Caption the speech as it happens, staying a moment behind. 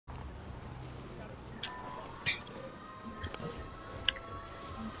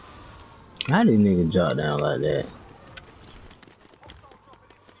How did nigga drop down like that?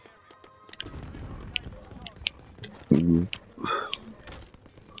 Man,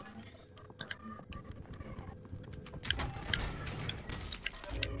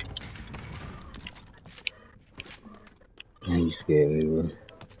 you scared me, bro.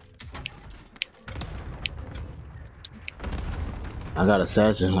 I got a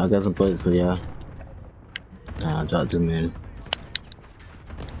satchel. I got some plates for y'all. Nah, I dropped too many.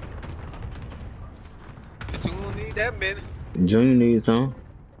 But you don't need that many. Junior needs some.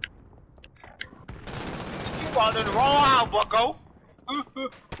 You walked in the wrong house, bucko.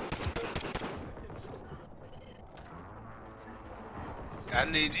 I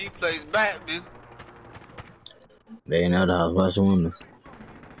need these places back, bitch. They ain't out of the house washing windows.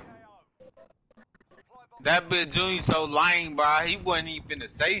 That bitch Junior so lame, bro. He wasn't even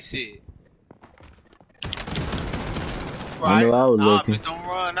finna say shit. I knew I was looking. Bitch, don't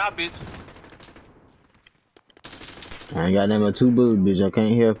run, nah, bitch. I ain't got that much 2 bullets, bitch. I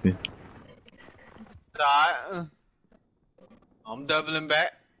can't help you. Alright. I'm doubling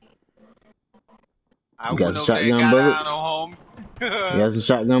back. I You got went some over there and shotgun got bullets? down on home. You got some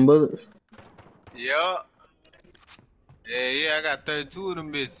shotgun bullets? Yup. Yeah, I got 32 of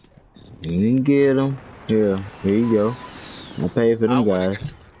them bitches. You didn't get them. Here you go. I paid for them guys.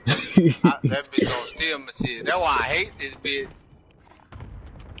 That bitch gonna steal my shit. That's why I hate this bitch.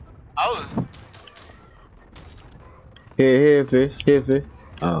 Here, fish.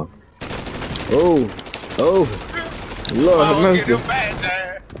 Oh. Oh. Lord have mercy. Get him back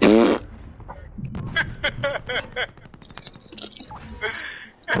there.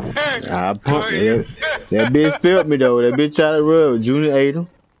 I pumped it. That bitch felt me though. That bitch tried to rub. Junior ate him.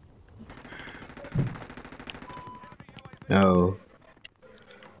 Oh.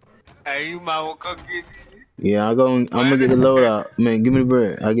 Hey, you might want to come get these. Yeah, I'm gonna get the load out. Man, give me the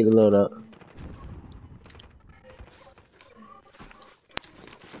bread. I'll get the load out.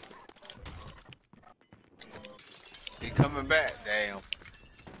 He coming back. Damn.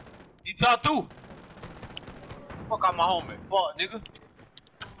 He talked through. Fuck out my homie. Fuck, nigga.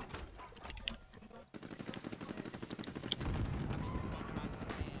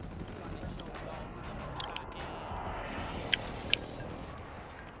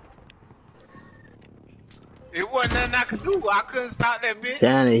 It wasn't nothing I could do. I couldn't stop that bitch.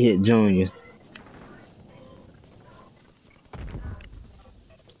 Down and hit Junior.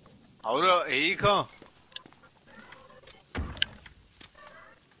 Hold up. Here he come.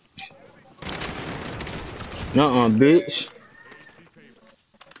 Bitch.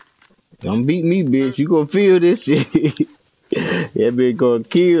 Don't beat me, bitch. You gonna feel this shit. That bitch gonna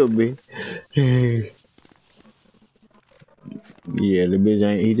kill me. Yeah, the bitch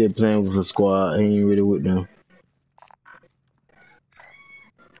ain't. He just playing with the squad. He ain't really with them.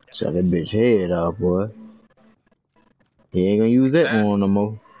 Shot that bitch head off, boy. He ain't gonna use that one no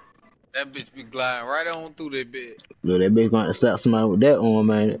more. That bitch be gliding right on through that bitch. Look, that bitch gonna slap somebody with that on,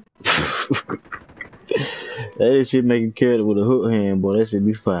 man. That shit make him carry it with a hook hand, boy. That shit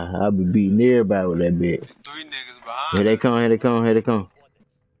be fine. I'll be beating everybody with that bitch. There's 3 niggas behind. Here they come.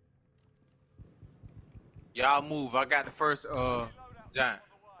 Y'all move. I got the first, giant.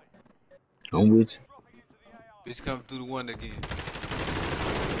 I'm with you. Bitch come through the window again.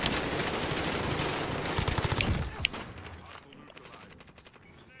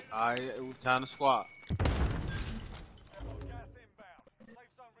 Alright, it was time to squat.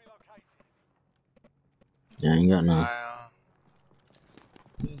 I ain't got none.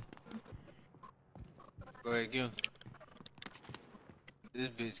 Go ahead, give him. This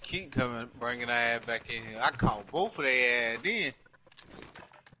bitch keep coming, bringing her ass back in here. I caught both of their ass then.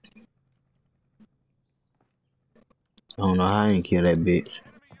 I don't know how I ain't kill that bitch.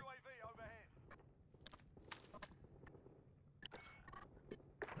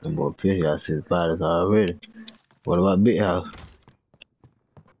 That boy Pity got 6 bodies already. What about Big House?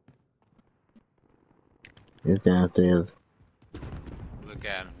 It's downstairs. Look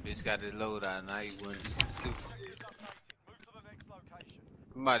at him. Bitch got this load out. Now he went stupid shit.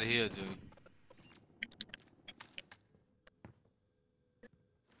 Somebody here, Junior.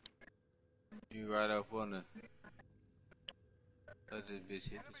 You right up on the. Let this bitch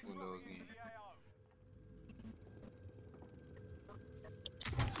hit this window again.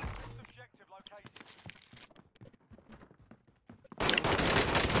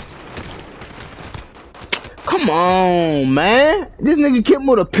 Come on, man. This nigga killed me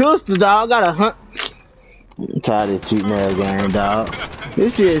with a pistol, dog. I gotta hunt. I'm tired of this cheating ass game, dog.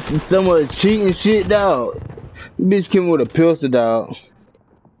 This shit is so much cheating shit, dog. This bitch killed me with a pistol, dog.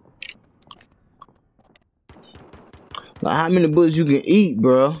 Like, how many bullets you can eat,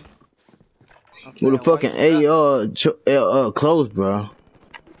 bro? With a fucking AR close, bro.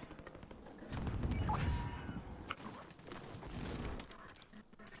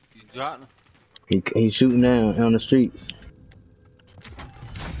 You dropped him? He's shooting down on the streets.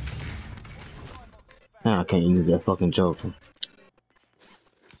 Nah, I can't use that fucking joker.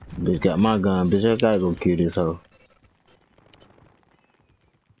 Bitch got my gun, bitch. I gotta go kill this hoe.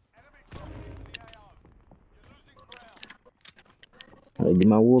 I gotta get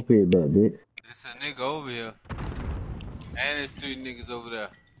my whoop head back, bitch. There's a nigga over here. And there's 3 niggas over there.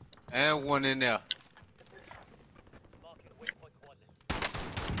 And 1 in there.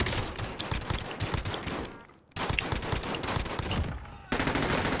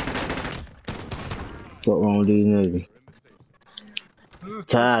 What wrong with these niggas?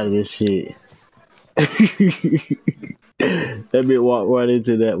 Tired of this shit. That bitch walked right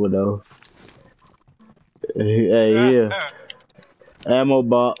into that one though. Hey, here. Ammo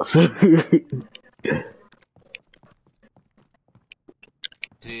box. See,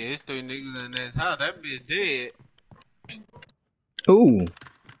 it's 3 niggas in that house. That bitch dead. Ooh.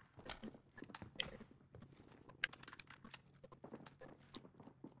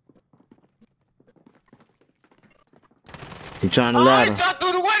 He trying to ladder. He shot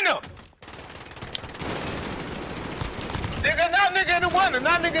through the window! Nigga, not nigga in the window,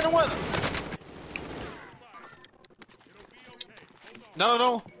 not nigga in the window.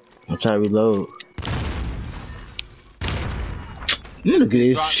 No. I'm trying to reload. Look at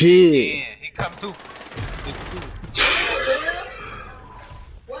this Drop shit. He come through.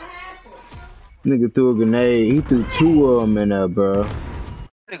 Nigga threw a grenade. He threw 2 of them in there, bro.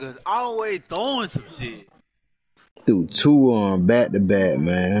 Niggas always throwing some shit. Threw 2 of them back to back,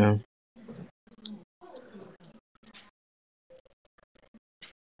 man.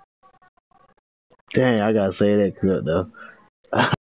 Dang, I gotta say that clip though.